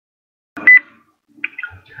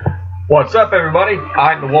What's up, everybody?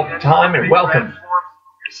 I'm the Wolf of Time, and welcome. You're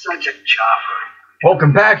such a chopper.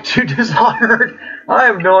 Welcome back to Dishonored. I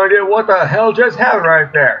have no idea what the hell just happened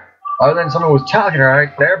right there. Other than someone was talking right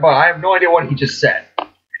there, but I have no idea what he just said.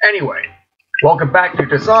 Anyway, welcome back to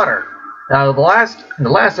Dishonored. Now, in the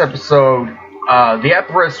last episode, the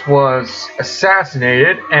Empress was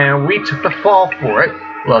assassinated, and we took the fall for it.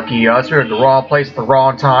 Lucky us, we were at the wrong place at the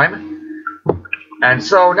wrong time. And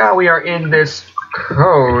so now we are in this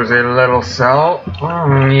cozy little cell.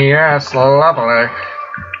 Yes, lovely.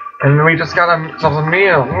 And we just got ourselves a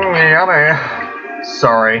meal. Yummy.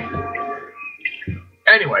 Sorry.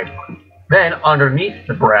 Anyway, then underneath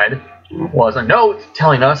the bread was a note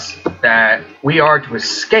telling us that we are to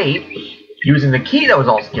escape using the key that was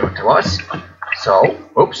also given to us. So,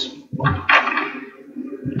 oops.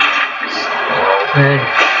 Okay.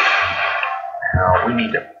 Now we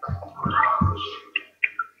need to.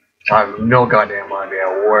 I have no goddamn idea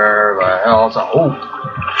where the hell it's. Oh!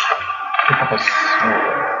 Pick up a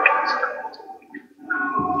sword.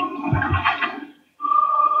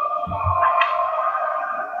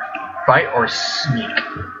 Fight or sneak?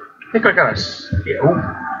 I think I got a. Yeah.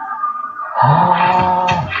 Oh!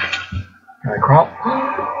 Can I crawl?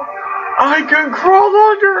 I can crawl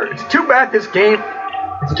under! It's too bad this game.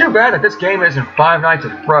 It's too bad that this game isn't Five Nights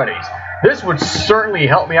at Freddy's. This would certainly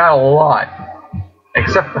help me out a lot.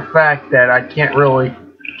 Except the fact that I can't really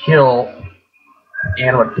kill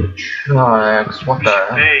animatronics. What the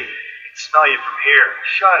hell? Hey, I can smell you from here.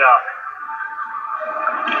 Shut up.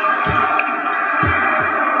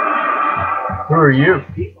 Who are you?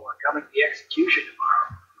 People are coming to the execution tomorrow.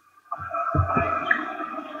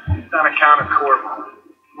 It's on account of Corbin,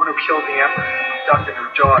 the one who killed the Emperor and abducted her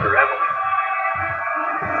daughter, Evelyn.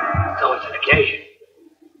 So it's an occasion.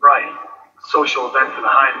 Right. A social event for the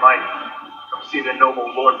High and Mighty. Come see the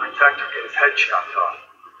noble Lord Protector get his head chopped off.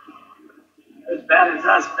 As bad as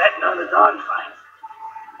us betting on the dogfight.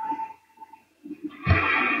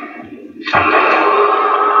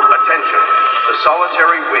 Attention. The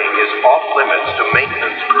solitary wing is off limits to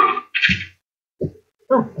maintenance crew.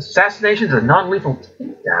 Oh, assassinations and non-lethal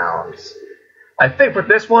takedowns. I think for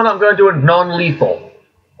this one I'm going to do a non-lethal.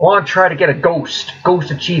 I want to try to get a ghost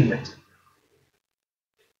achievement.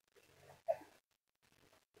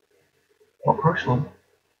 Approach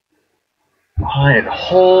behind and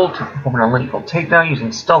hold to perform an unlethal takedown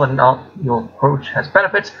using stealth and non-lethal approach has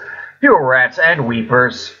benefits. Fewer rats and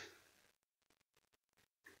weepers.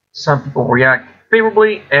 Some people react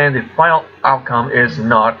favorably, and the final outcome is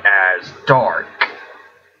not as dark.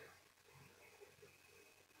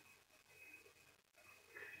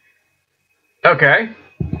 Okay.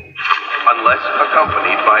 Unless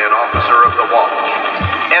accompanied by an officer of the watch,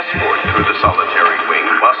 escort through the solitary wing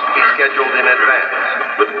must be scheduled in advance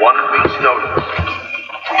with 1 week's notice.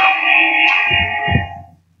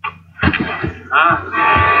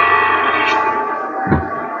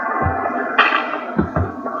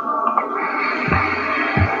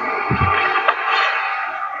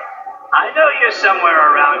 I know you're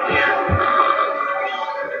somewhere around here.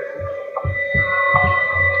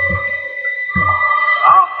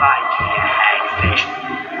 I'll find you, you hagfish.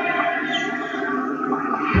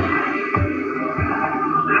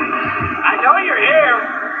 I know you're here.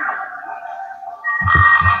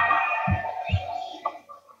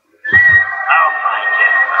 I'll find you.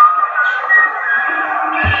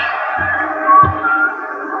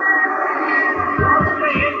 Don't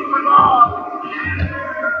stay hidden for long.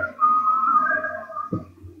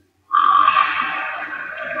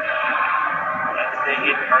 Can't stay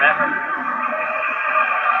hidden forever.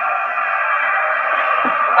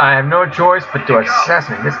 I have no choice but to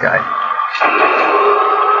assassinate this guy.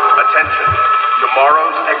 Attention.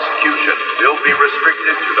 Tomorrow's execution will be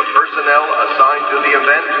restricted to the personnel assigned to the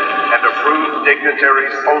event and approved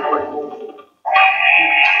dignitaries only.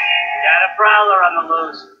 Got a prowler on the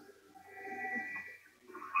loose.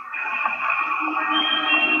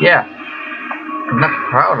 Yeah. And that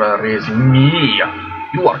prowler is me.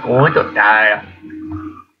 You are going to die.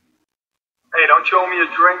 Hey, don't you owe me a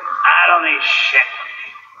drink? I don't need shit.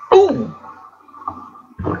 Ooh!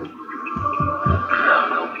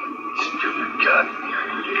 Stupid gun.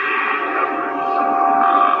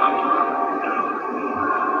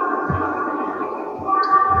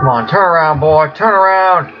 Come on, turn around, boy. Turn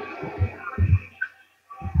around.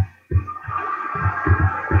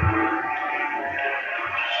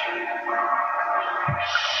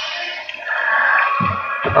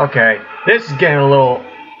 Okay, this is getting a little.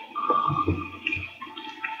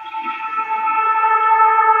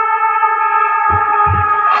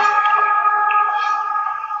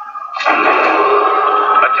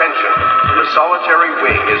 solitary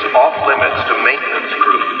wing is off limits to maintenance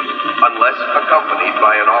crews, unless accompanied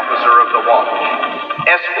by an officer of the watch.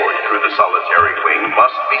 Escort through the solitary wing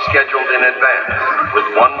must be scheduled in advance, with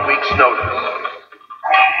 1 week's notice.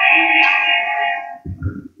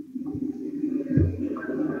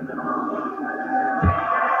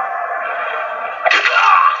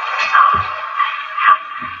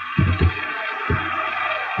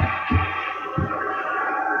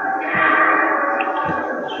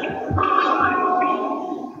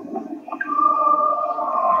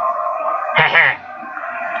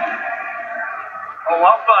 Oh,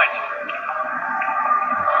 I'll find you.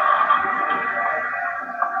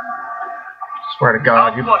 Swear to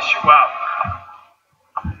God, I'll flush you out.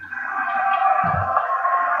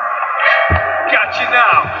 Got you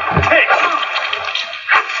now. Take.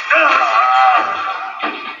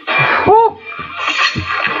 Woo!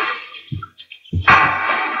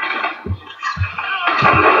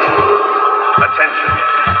 Attention.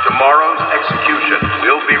 Tomorrow's execution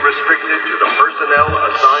will be restricted to the personnel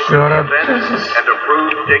assigned to the event and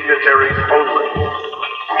approved dignitaries only.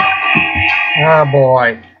 Oh boy.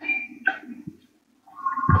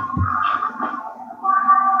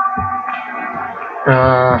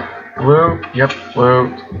 Blue. Yep, blue.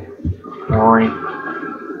 Fine.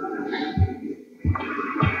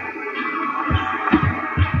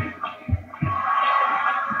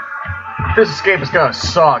 This escape is gonna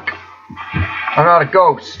suck. I'm not a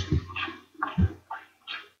ghost.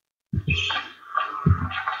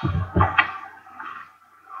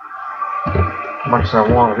 As much as I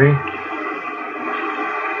want to be.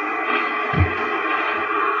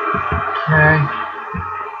 Okay.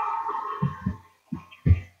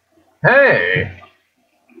 Hey!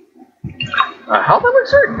 A health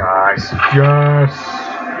elixir? Nice. Yes!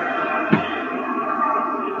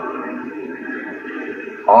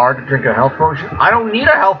 Hard to drink a health potion? I don't need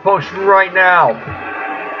a health potion right now!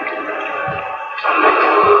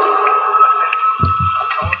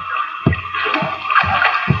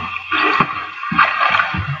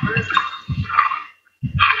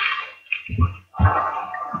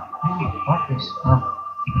 What is... Oh.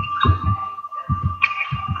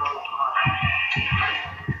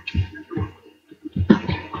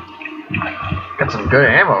 Got some good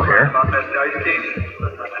ammo here. About that dice game.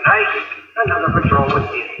 Tonight, another patrol with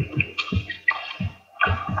you.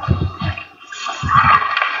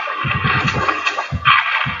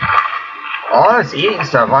 All this eating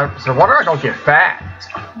stuff, so wonder I don't get fat.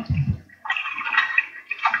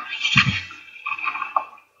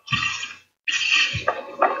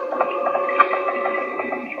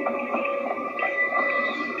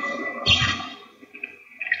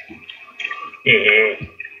 Yeah.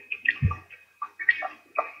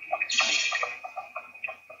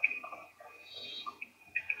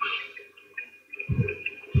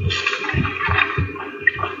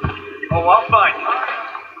 Oh, I'll find you.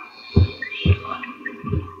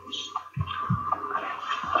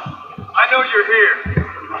 I know you're here.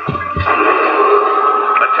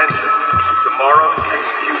 Attention. Tomorrow's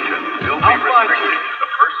execution will be restricted to the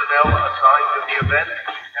personnel assigned to the event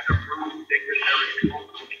and approved dignitaries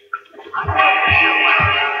only.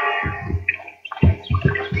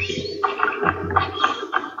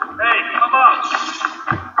 Hey, come on.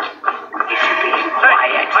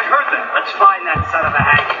 Hey, I heard that. Let's find that son of a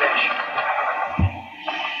hagfish.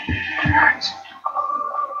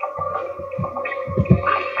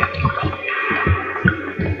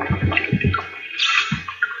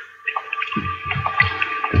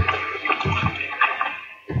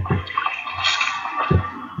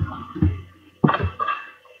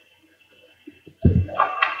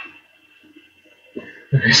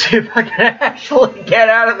 Let me see if I can actually get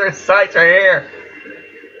out of their sights right here.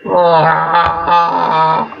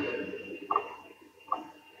 Ah.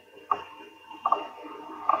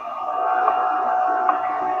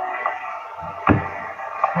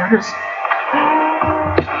 Where's...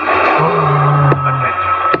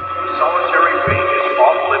 Attention. Solitary wing is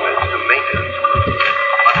off limits to maintenance crews,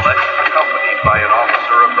 unless accompanied by an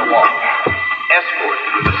officer of the watch. Escort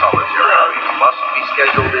through the solitary wing must be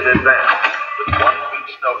scheduled in advance, with 1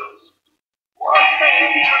 week's notice.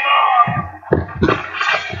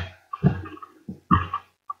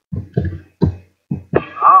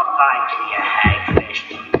 I'll find you, you hagfish.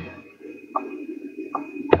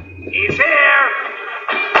 He's here!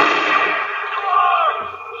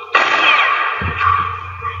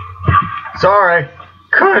 Sorry,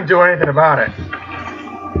 couldn't do anything about it.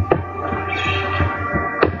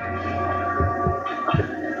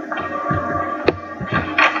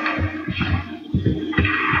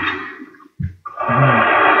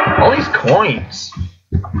 All these coins.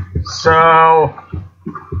 So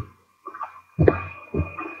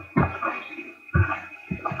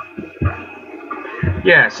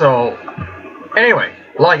Yeah, so, anyway,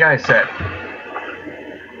 like I said,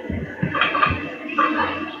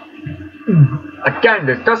 again,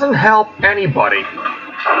 this doesn't help anybody. Attention.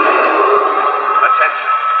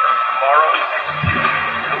 Tomorrow's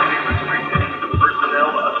execution will be restricted to personnel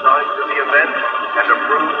assigned to the event and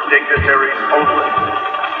approved dignitaries only.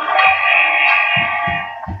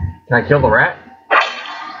 Can I kill the rat?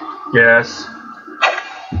 Yes.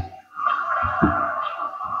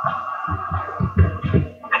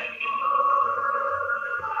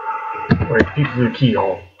 Wait, peek through the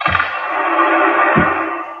keyhole.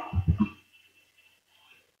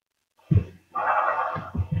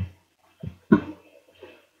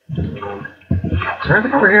 Is there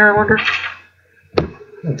anything over here, I wonder?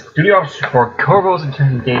 Duty officer for Corvo's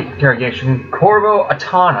interrogation. Corvo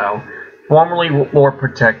Atano, formerly Lord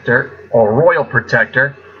Protector, or Royal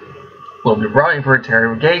Protector, will be brought in for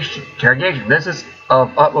interrogation. This is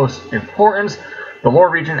of utmost importance. The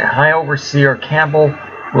Lord Regent and High Overseer Campbell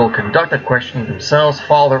will conduct the questioning themselves,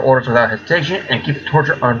 follow their orders without hesitation, and keep the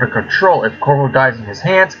torture under control. If Corvo dies in his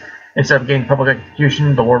hands, instead of getting public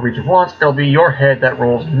execution the Lord Regent wants, it'll be your head that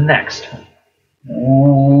rolls next.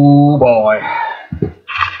 Ooh boy.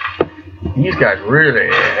 These guys really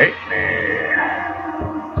hate me.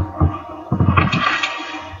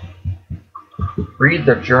 Read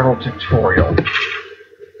the journal tutorial.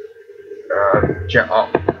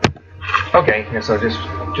 Okay, so just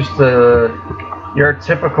your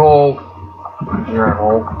typical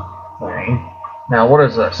journal thing. Now, what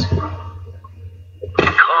is this? Corvo's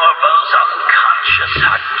unconscious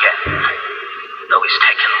again. Though he's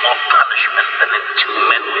taken more punishment than the two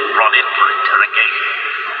men we brought in for interrogation.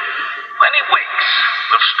 When he wakes,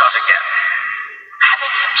 we'll start again.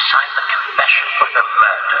 Having him sign the confession for the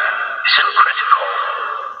murder isn't critical,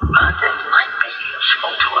 but it might be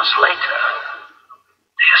useful to us later.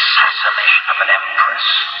 The assassination of an empress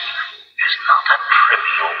is not a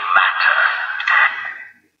trivial matter.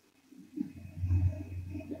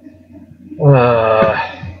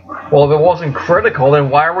 Well, if it wasn't critical, then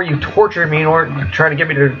why were you torturing me in order to try to get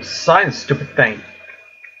me to sign this stupid thing?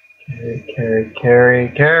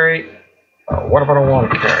 Carry. Oh, what if I don't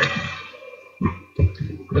want to carry?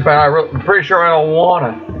 In fact, I'm pretty sure I don't want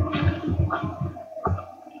to.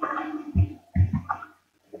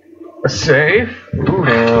 A save? Ooh,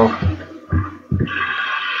 no.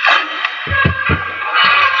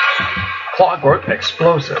 Clockwork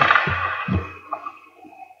explosive.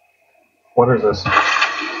 What is this?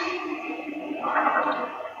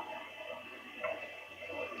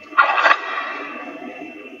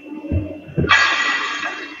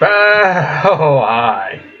 Oh,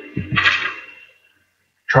 hi.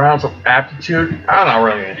 Trials of aptitude? I'm not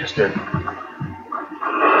really interested.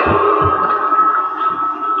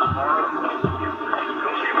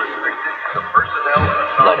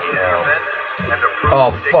 Bloody hell.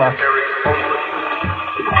 Oh, fuck.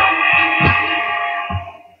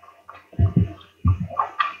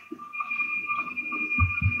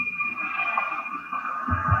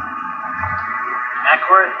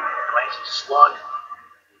 Ackworth, place is slugged.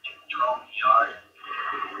 Yard.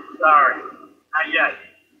 Sorry, not yet.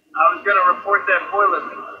 I was gonna report that boiler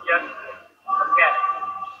leak yesterday. Forget it.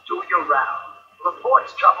 Just do your round.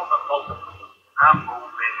 Reports trouble the both of them. I'm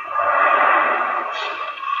moving.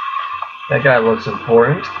 That guy looks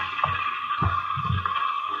important.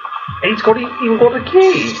 And he's got even got a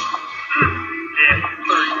key. Yeah,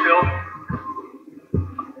 Bill.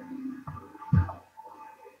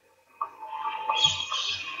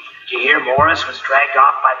 Did you hear Morris was dragged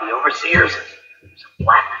off by the overseers? Some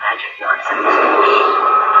black magic nonsense.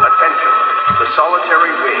 Attention. The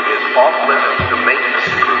solitary wing is off limits to maintenance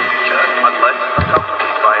unless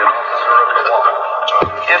accompanied by an officer of the law.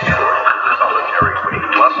 Escort to the solitary wing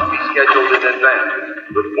must be scheduled in advance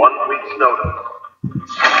with 1 week's notice.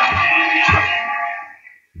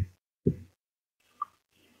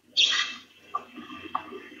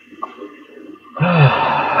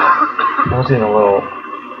 I was in a little...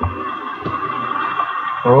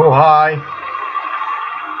 Oh, hi.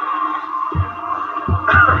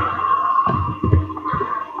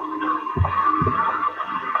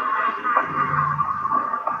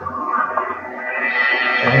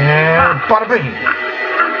 And bada bing.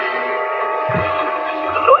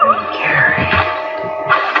 And carry.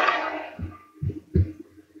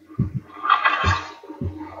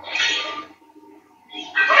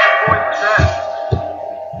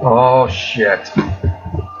 Oh, shit.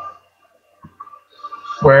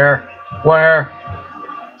 Where?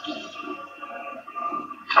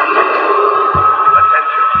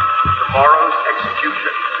 Attention. Tomorrow's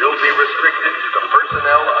execution will be restricted to the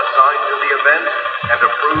personnel assigned to the event and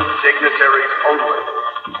approved Dignitaries only.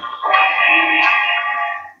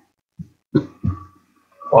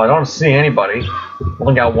 Well, I don't see anybody.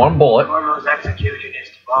 Only got one bullet. Norman's execution is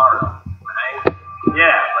tomorrow, right?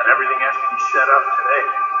 Yeah, but everything has to be set up today.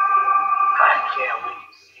 I can't wait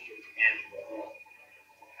to see it again.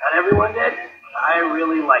 Not everyone did. I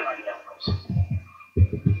really like the Empress.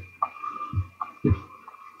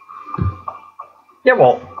 Yeah,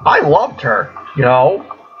 well, I loved her, you know?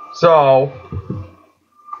 So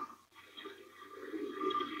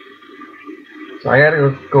I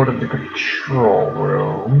gotta go to the control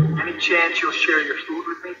room. Any chance you'll share your food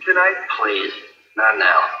with me tonight? Please, not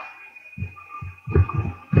now.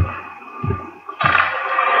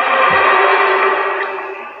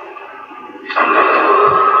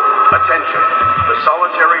 Attention. The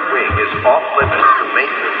solitary wing is off limits to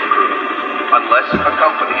maintenance crews unless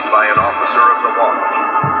accompanied by an officer of the watch.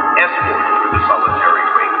 Escort through the solitary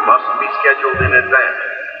wing must be scheduled in advance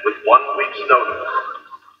with 1 week's notice.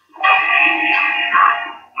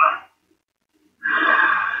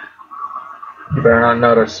 You better not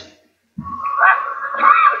notice.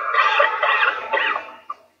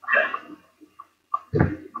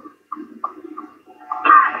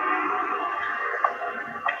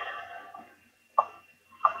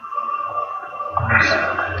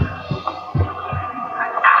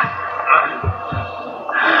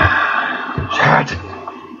 Shit.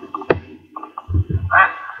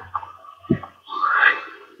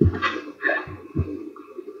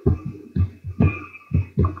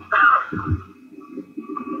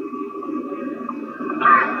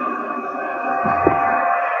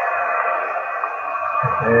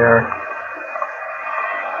 There.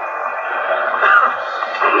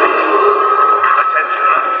 Attention.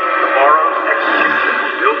 Tomorrow's execution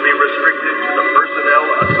will be restricted to the personnel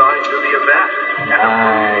assigned to the event.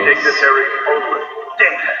 Nice. Dignitaries only.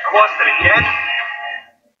 Damn, I lost it again?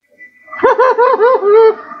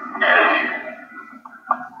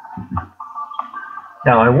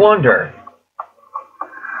 Now I wonder.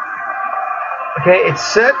 Okay, it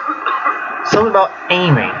said something about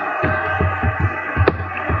aiming.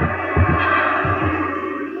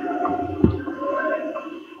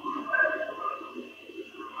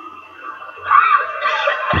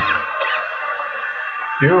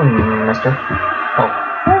 You, mister. Oh.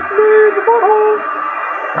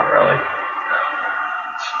 Not really.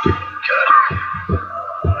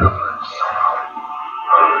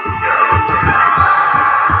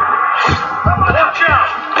 Watch out!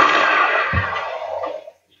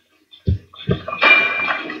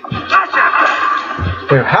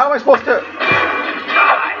 Wait, how am I supposed to?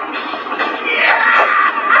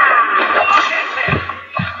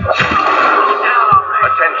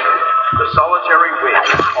 Attention. The solitary wing is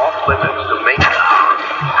off limits to maintenance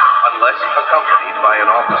unless accompanied by an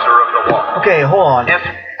officer of the watch. Okay, hold on.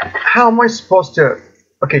 How am I supposed to?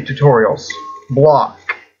 Okay, tutorials. Block.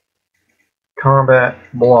 Combat.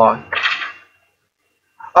 Block.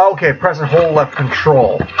 Okay, press and hold left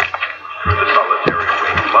control. The solitary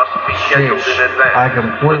wing must be scheduled in advance. I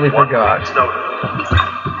completely with 1 forgot. week's notice.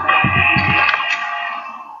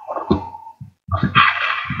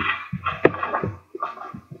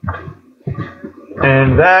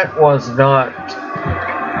 And that was not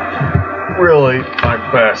really my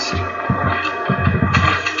best.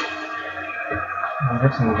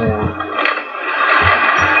 Let's move on.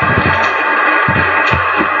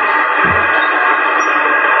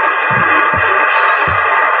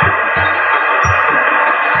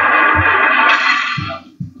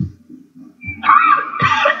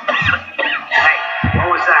 Hey, what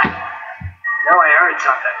was that? No, I heard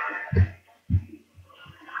something.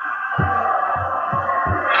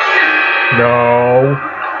 No.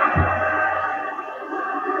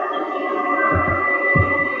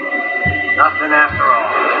 Nothing after all.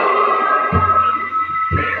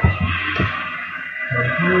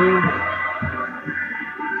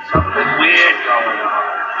 Something weird going on.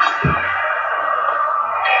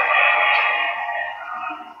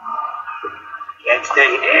 Can't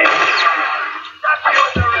stay in. Not you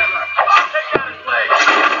in the river. I'll take out his leg.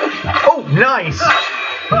 Oh, nice.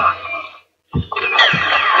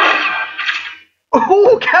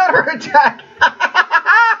 Oh, counterattack.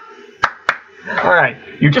 All right,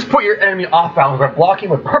 you just put your enemy off balance by blocking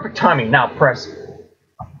with perfect timing. Now press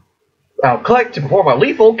click to perform a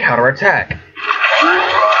lethal counterattack.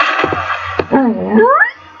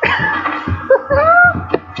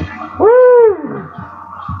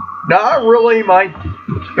 Not really my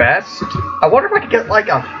best. I wonder if I could get like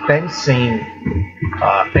a fencing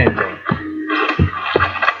ending.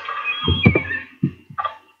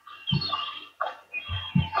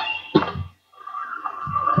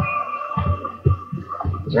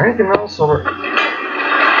 Is there anything else over? Oh!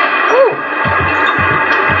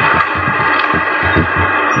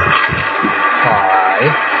 Hi.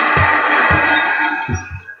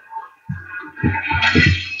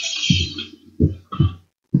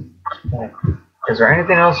 Is there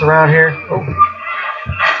anything else around here? Oh.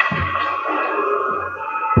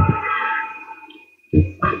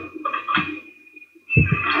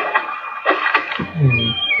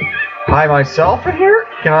 Hide myself in here?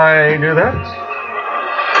 Can I do that?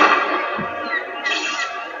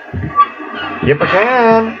 Yep, I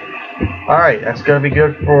can. Alright, that's gonna be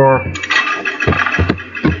good for...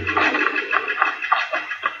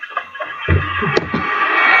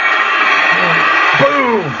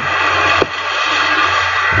 Boom!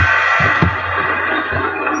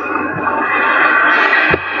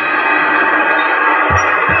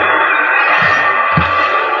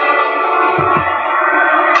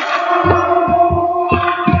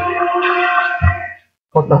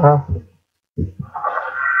 What the hell?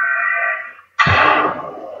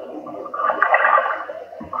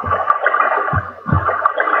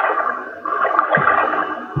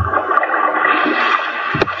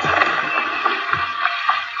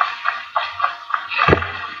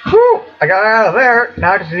 Whew! I got out of there.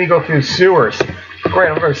 Now I just need to go through the sewers. Great,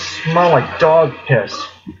 I'm going to smell like dog piss.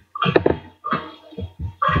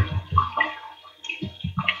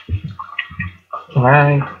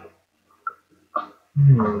 Right.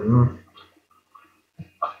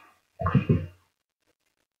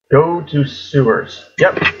 Go to sewers.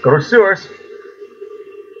 Yep, go to sewers.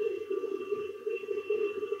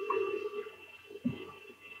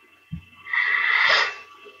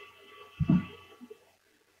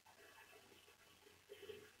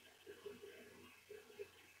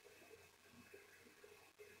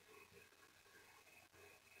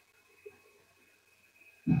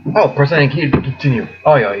 Oh, press any key to continue.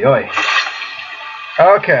 Oi, oi, oi.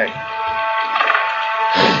 Okay.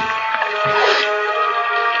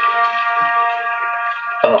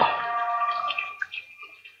 Ugh.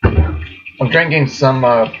 I'm drinking some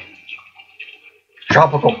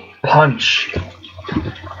tropical punch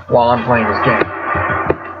while I'm playing this game.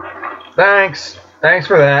 Thanks. Thanks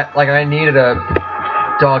for that. Like I needed a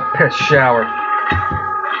dog piss shower.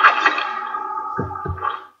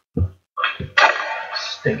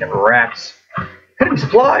 Stinking rats. Hidden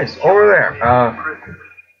supplies over there.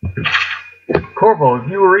 Corporal, if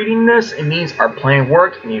you were reading this, it means our plan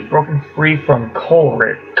worked and you've broken free from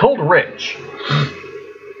Coldridge.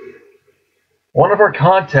 One of our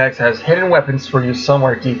contacts has hidden weapons for you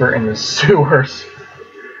somewhere deeper in the sewers.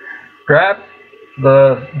 Grab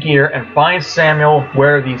the gear and find Samuel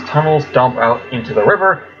where these tunnels dump out into the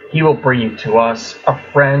river. He will bring you to us, a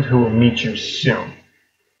friend who will meet you soon.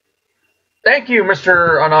 Thank you,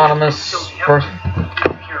 Mr. Anonymous person.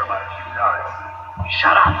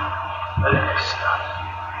 Shut up. Let it stop.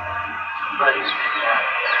 Buddies,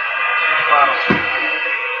 bottles.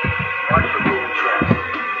 Watch the moving track.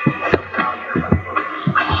 Come down here, buddy.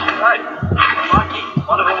 Right. Lucky.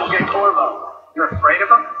 One of them will get Corvo. You're afraid of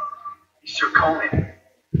him? He's Sir Conan.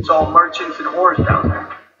 It's all merchants and whores down there.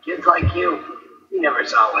 Kids like you. You never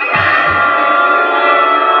saw what he had.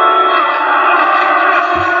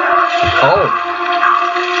 Oh.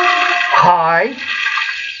 Hi.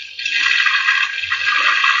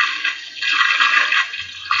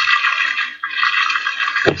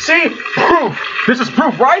 See, proof. This is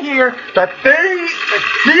proof right here that the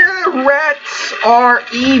rats are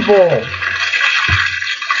evil.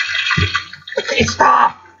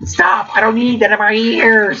 Stop! Stop! I don't need that in my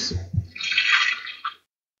ears.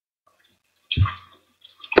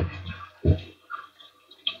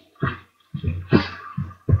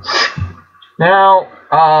 Now,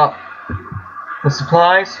 the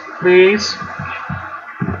supplies, please.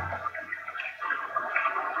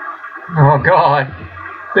 Oh God,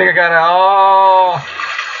 I think I gotta. Oh.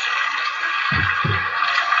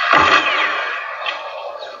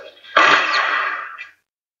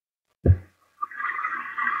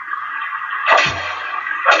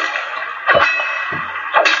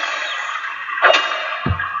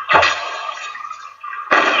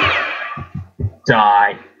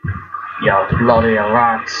 Die, you bloody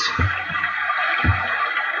rats.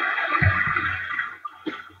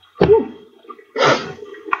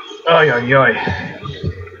 Oy, oy, oy.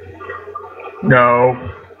 No.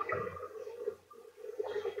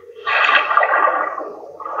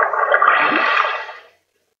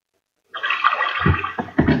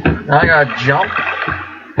 I gotta jump.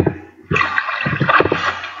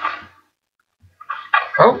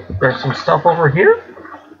 Oh, there's some stuff over here.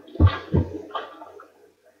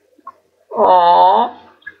 Aww.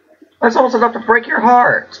 That's almost enough to break your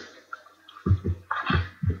heart.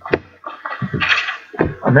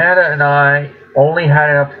 Amanda and I only had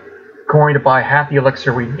enough coin to buy half the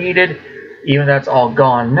elixir we needed. Even that's all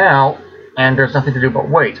gone now, and there's nothing to do but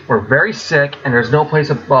wait. We're very sick, and there's no place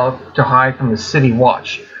above to hide from the city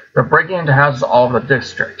watch. They're breaking into houses all over the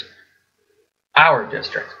district. Our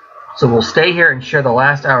district. So we'll stay here and share the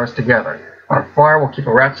last hours together. Our fire will keep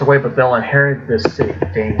the rats away, but they'll inherit this city,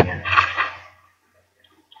 Damien.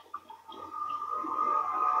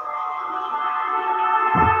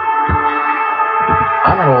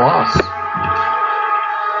 I'm at a loss.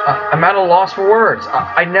 I'm at a loss for words.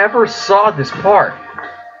 I never saw this part.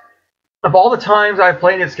 Of all the times I've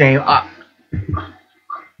played this game, I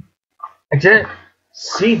didn't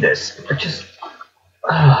see this. It just...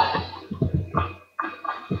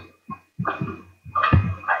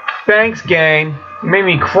 Thanks, gang. You made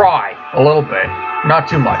me cry a little bit. Not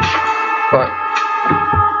too much, but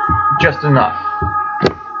just enough.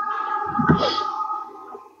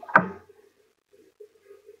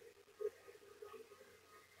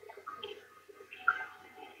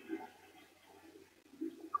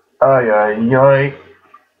 Ay, ay, ay.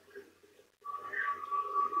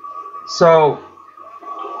 So,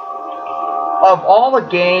 of all the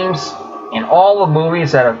games and all the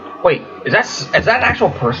movies that have... Wait, is that an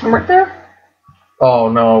actual person right there? Oh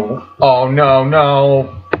no. Oh no,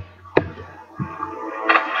 no.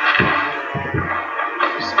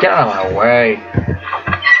 Just get out of my way.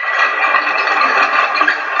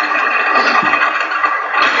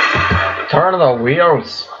 Turn the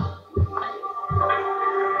wheels.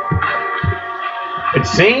 It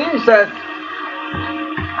seems that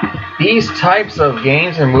these types of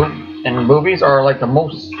games and movies are like the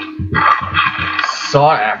most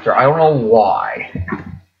sought after. I don't know why.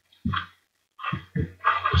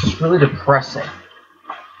 It's just really depressing.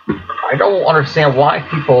 I don't understand why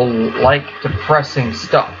people like depressing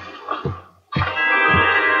stuff.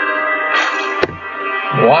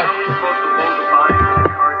 What?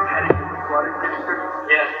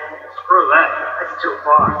 Yeah, screw that. That's too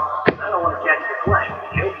far. I don't want to catch the flame.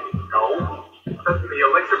 You? No. Doesn't the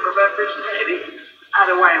elixir prevent this? Maybe.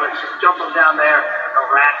 Either way, let's just jump them down there. The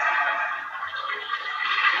rats.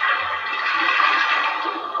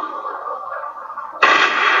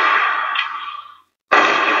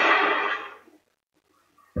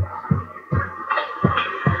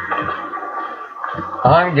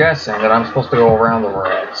 I'm guessing that I'm supposed to go around the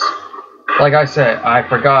rats. Like I said, I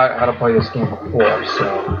forgot how to play this game before,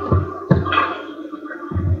 so...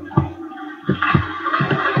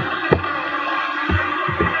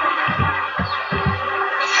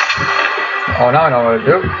 Oh, now I know what to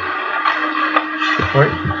do.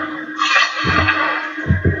 Wait.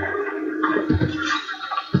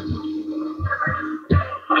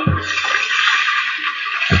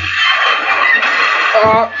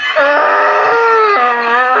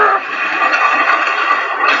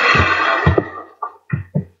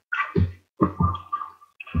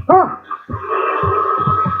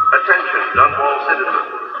 Attention, Dunwall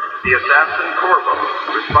citizens. The assassin Corvo,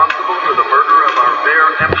 responsible for the murder of our fair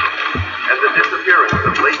Emily and the disappearance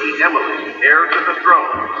of Lady Emily, heir to the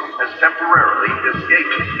throne, has temporarily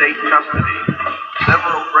escaped state custody.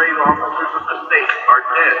 Several brave officers of the state are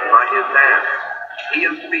dead by his hand. He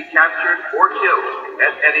is to be captured or killed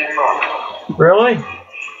at any cost. Really?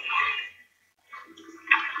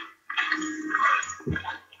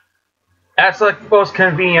 That's the most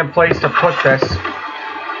convenient place to put this.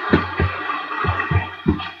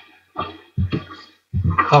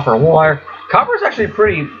 Copper wire. Copper is actually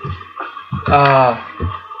pretty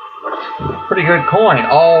good coin.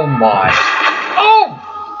 Oh my. Oh!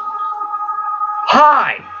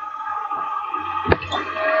 Hi!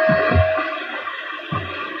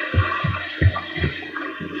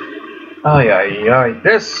 Ay, ay, ay.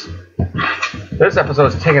 This episode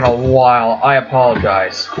is taking a while. I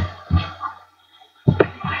apologize.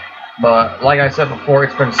 But like I said before,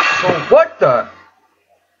 it's been so... What the...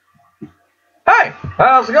 Hey!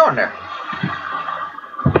 How's it going there?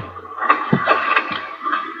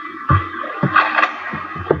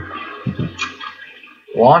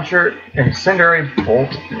 Launcher, incendiary bolt.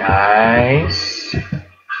 Nice.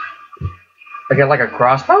 I get like a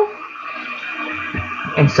crossbow?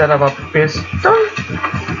 Instead of a pistol?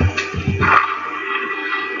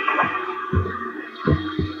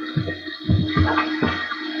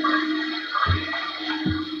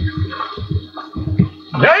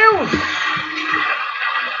 Nails!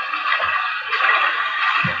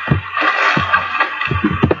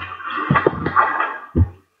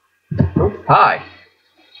 Oh, hi.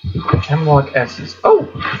 Hemlock Essence. Oh!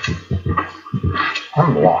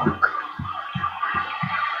 Hemlock.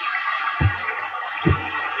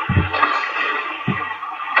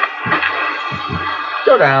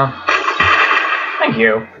 down. Thank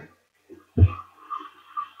you.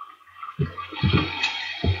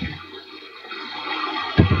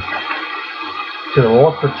 To the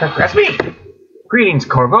Lord Protector. That's me! Greetings,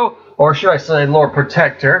 Corvo. Or should I say Lord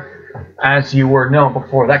Protector, as you were known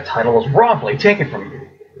before that title was wrongfully taken from you.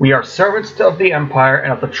 We are servants of the Empire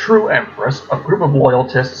and of the true Empress, a group of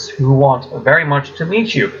loyalists who want very much to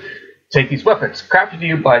meet you. Take these weapons,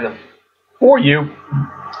 crafted for you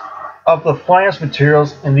of the finest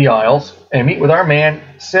materials in the Isles, and meet with our man,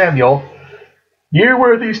 Samuel. You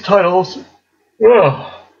wear these tunnels,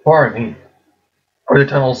 pardon me, or the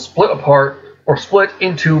tunnels split apart or split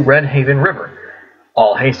into Red Haven River.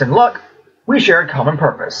 All haste and luck, we share a common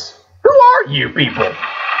purpose. Who are you people?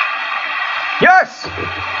 Yes!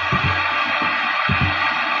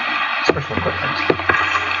 Special equipment.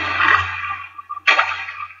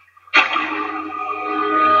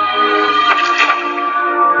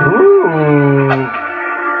 Ooh,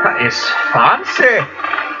 that is fancy.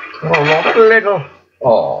 Oh, little.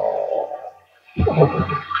 Oh.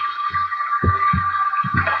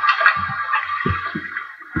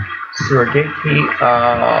 Sewer gate key.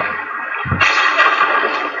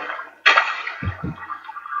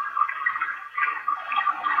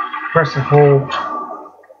 Press and hold.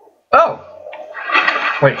 Oh!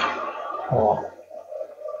 Wait. Hold on.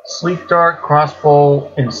 Sleep dart,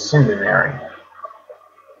 crossbow, incendiary.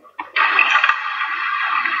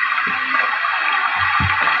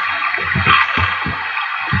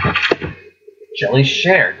 Jelly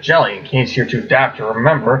shared. Jelly, in case you're too daft to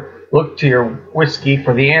remember, look to your whiskey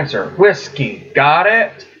for the answer. Whiskey, got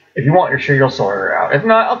it? If you want your share, you'll sort her out. If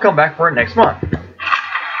not, I'll come back for it next month.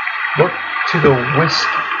 Look to the whiskey.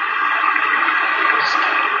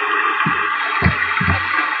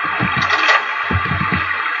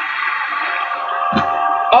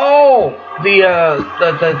 Oh,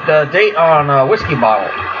 the date on a whiskey bottle.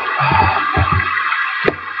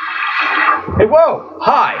 Hey, whoa!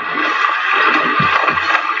 Hi.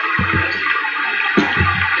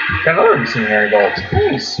 Got another incendiary bolt.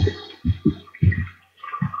 Nice.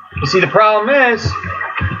 You see, the problem is,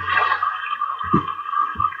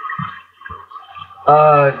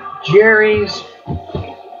 Jerry's.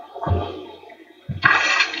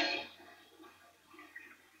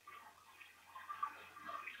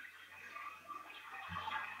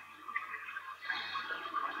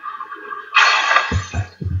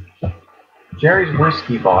 Jerry's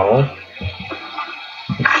whiskey bottle.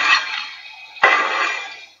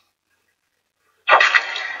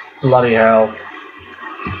 Bloody hell.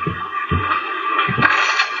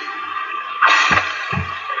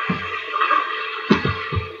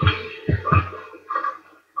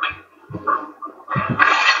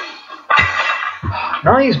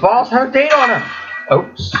 None of these bottles have a date on them.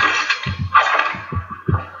 Oops.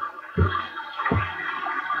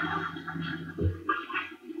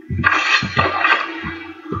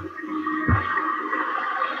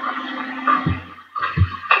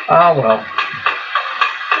 Ah, well.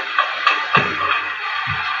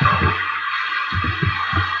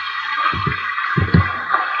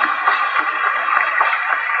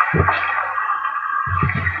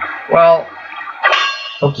 Well,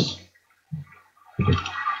 oops.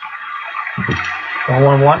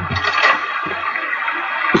 111.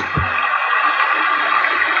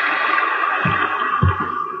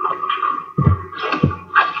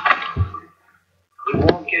 We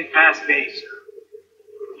won't get past base.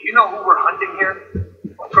 Do you know who we're hunting here?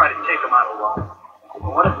 We'll try to take them out alone.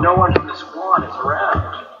 But what if no one from the squad is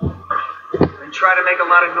around? Then try to make a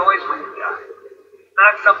lot of noise when you die.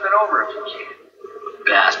 Knock something over if you can.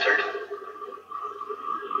 Bastard.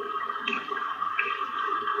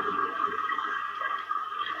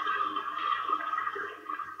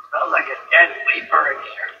 Smells like a dead leaper in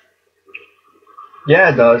here. Yeah,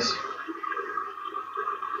 it does.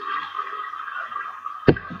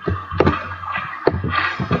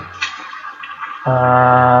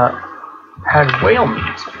 Had whale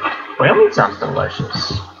meat. Whale meat sounds delicious.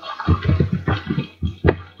 They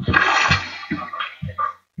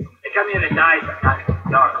come here to dive at night in the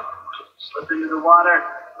dark. Slip into the water,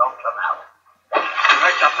 don't come out.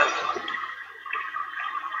 Right up and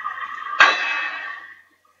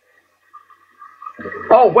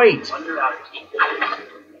Oh, wait. wonder out. You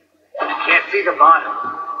can't see the bottom.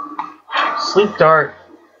 Sleep dart.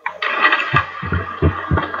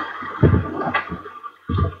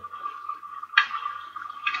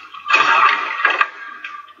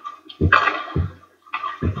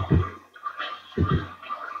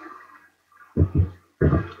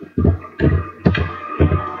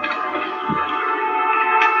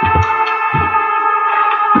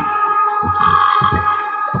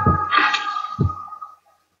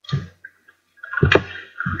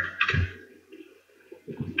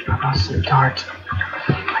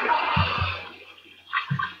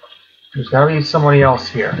 There's gotta be somebody else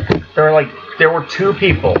here. There were two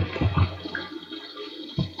people.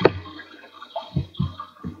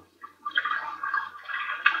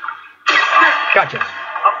 Gotcha.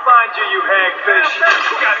 I'll find you, you hagfish.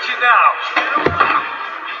 Got you now.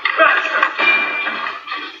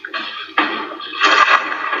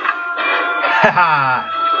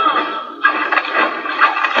 Haha.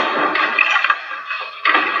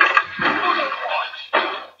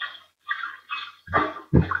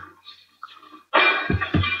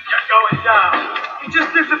 You're going down. He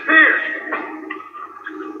just disappeared.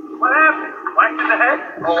 What happened? Whacked in the head?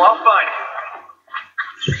 Oh, I'll find you.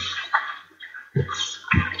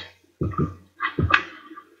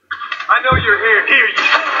 I know you're here. Here you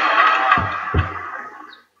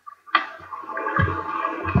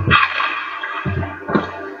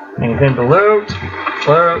Anything to loot?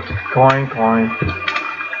 Loot. Coin, coin.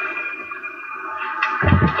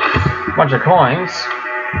 Bunch of coins.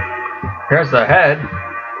 Here's the head.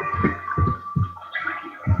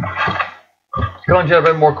 Going to a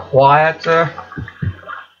bit more quiet.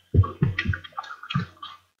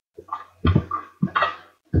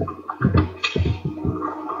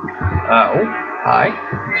 Oh, hi.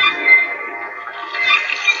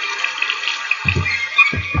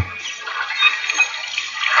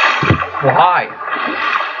 Well, hi.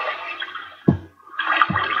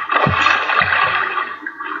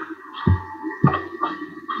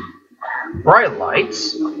 Bright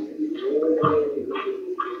lights.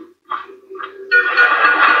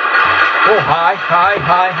 Oh, hi, hi,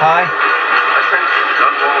 hi, hi. Attention,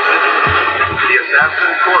 Dunwall citizens. The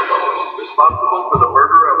assassin Corvo, responsible for the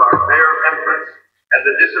murder of our fair empress and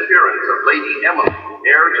the disappearance of Lady Emily,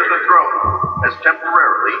 heir to the throne, has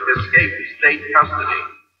temporarily escaped state custody.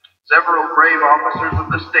 Several brave officers of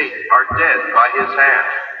the state are dead by his hand.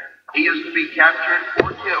 He is to be captured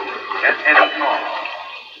or killed at any cost.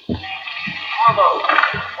 Corvo,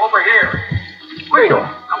 over here. Wait.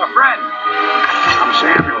 I'm a friend. I'm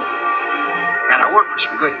Samuel. And I work for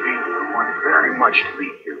some good people who want very much to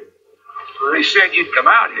meet you. Well, they said you'd come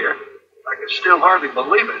out here. I can still hardly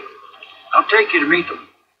believe it. I'll take you to meet them.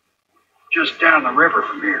 Just down the river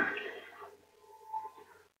from here.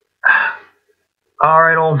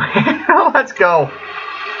 Alright, old man. Let's go.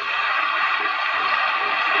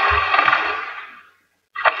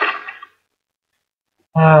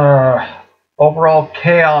 Overall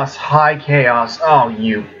chaos, high chaos. Oh,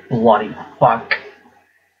 you bloody fuck.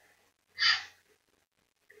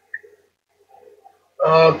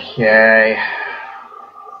 Okay.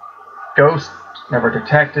 Ghost never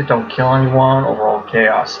detected. Don't kill anyone. Overall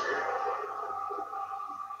chaos.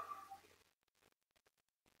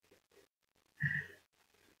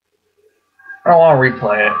 I don't want to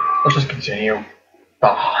replay it. Let's just continue.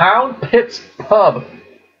 The Hound Pits Pub.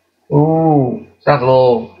 Ooh, sounds a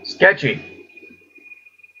little sketchy.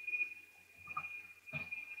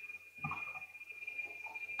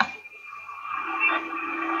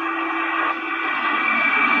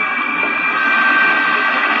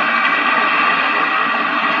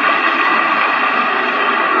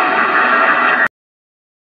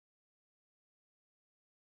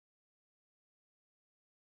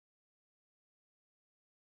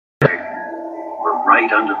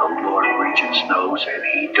 Right under the Lord Regent's nose, and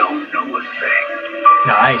he don't know a thing.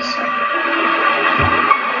 Nice.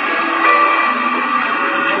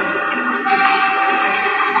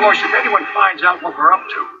 Of course, if anyone finds out what we're up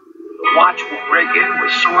to, the watch will break in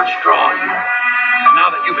with swords drawn. And now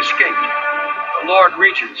that you've escaped, the Lord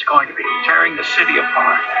Regent's going to be tearing the city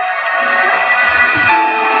apart.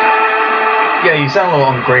 Yeah, you sound a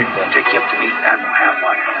little ungrateful. Take you up to meet Admiral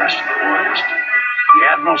Havelock and the rest of the royalists. The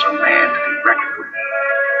Admiral's a man to be reckoned with.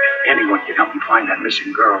 If anyone can help you find that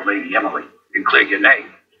missing girl, Lady Emily, and clear your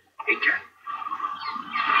name, he can.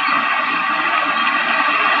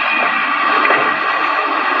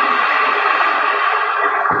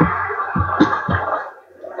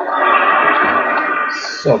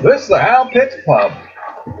 So this is the Hound Pits Pub.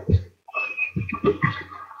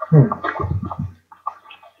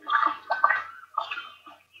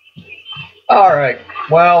 Alright,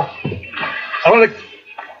 well, I'm gonna...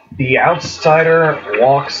 The outsider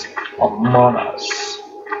walks among us.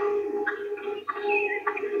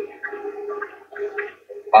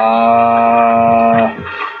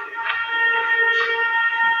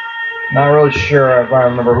 Not really sure if I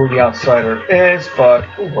remember who the outsider is, but...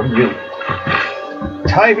 Ooh, what are you?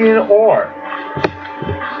 Tyvian or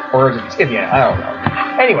is it Scythian? I don't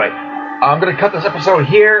know. Anyway, I'm gonna cut this episode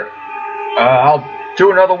here. I'll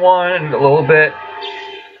do another one in a little bit.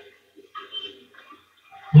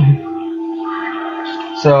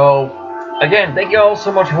 So, again, thank you all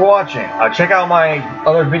so much for watching. Check out my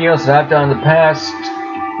other videos that I've done in the past.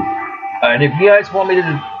 And if you guys want me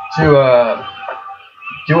to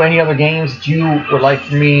do any other games that you would like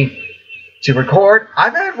for me to record,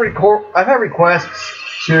 I've had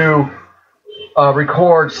requests to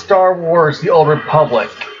record Star Wars: The Old Republic.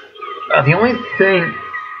 The only thing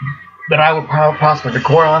that I would possibly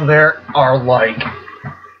record on there are like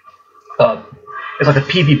it's like the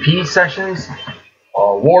PvP sessions,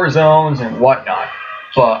 war zones, and whatnot.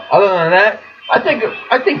 But other than that, I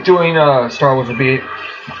think doing Star Wars would be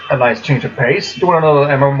a nice change of pace. Doing another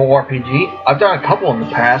MMORPG. I've done a couple in the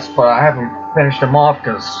past, but I haven't finished them off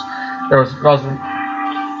because there wasn't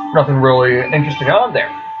nothing really interesting on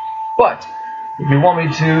there. But if you want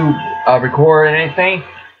me to record anything,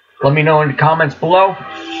 let me know in the comments below.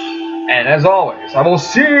 And as always, I will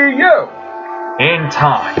see you in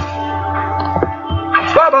time.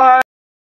 Bye-bye!